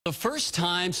The first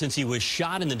time since he was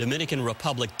shot in the Dominican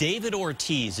Republic, David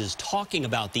Ortiz is talking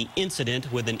about the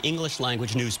incident with an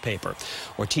English-language newspaper.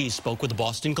 Ortiz spoke with the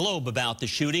Boston Globe about the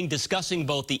shooting, discussing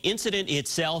both the incident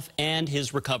itself and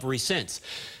his recovery since.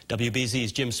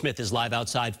 WBZ's Jim Smith is live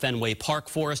outside Fenway Park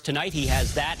for us tonight. He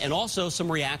has that and also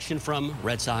some reaction from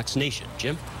Red Sox Nation.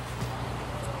 Jim?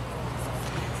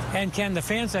 And Ken, the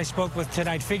fans I spoke with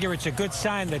tonight figure it's a good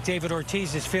sign that David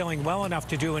Ortiz is feeling well enough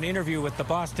to do an interview with the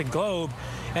Boston Globe,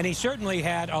 and he certainly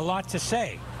had a lot to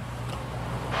say.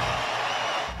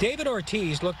 David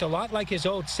Ortiz looked a lot like his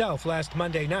old self last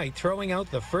Monday night, throwing out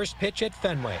the first pitch at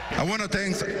Fenway. I want to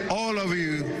thank all of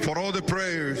you for all the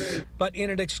prayers. But in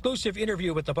an exclusive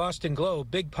interview with the Boston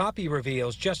Globe, Big Papi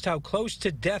reveals just how close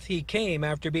to death he came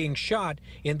after being shot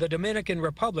in the Dominican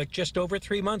Republic just over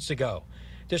 3 months ago.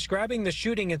 Describing the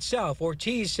shooting itself,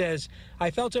 Ortiz says,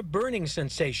 "I felt a burning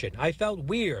sensation. I felt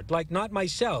weird, like not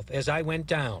myself, as I went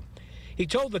down." He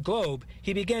told the Globe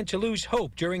he began to lose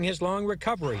hope during his long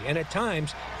recovery and at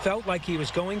times felt like he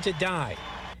was going to die.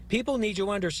 People need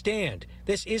to understand,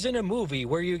 this isn't a movie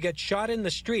where you get shot in the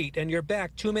street and you're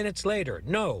back 2 minutes later.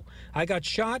 No, I got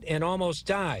shot and almost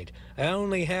died. I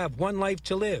only have one life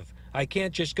to live. I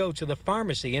can't just go to the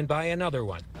pharmacy and buy another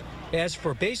one. As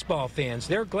for baseball fans,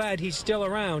 they're glad he's still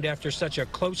around after such a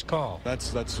close call.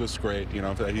 That's just great, you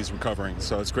know, that he's recovering.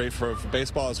 So it's great for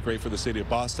baseball, it's great for the city of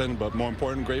Boston, but more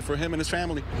important, great for him and his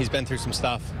family. He's been through some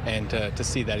stuff, and to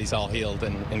see that he's all healed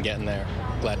and getting there,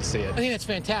 glad to see it. I think that's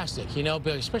fantastic, you know,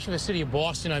 but especially for the city of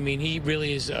Boston. I mean, he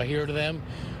really is a hero to them.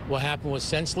 What happened was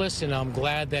senseless, and I'm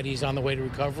glad that he's on the way to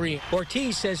recovery.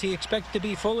 Ortiz says he expects to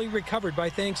be fully recovered by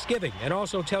Thanksgiving and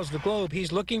also tells the Globe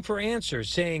he's looking for answers,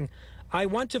 saying, "I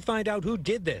want to find out who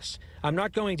did this. I'm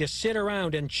not going to sit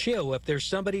around and chill if there's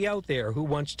somebody out there who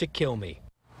wants to kill me."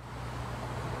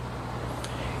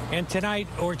 And tonight,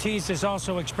 Ortiz is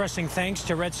also expressing thanks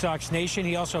to Red Sox Nation.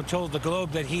 He also told the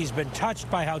Globe that he's been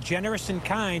touched by how generous and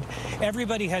kind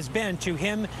everybody has been to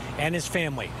him and his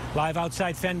family. Live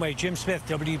outside Fenway, Jim Smith,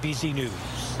 WBZ News.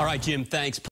 All right, Jim, thanks.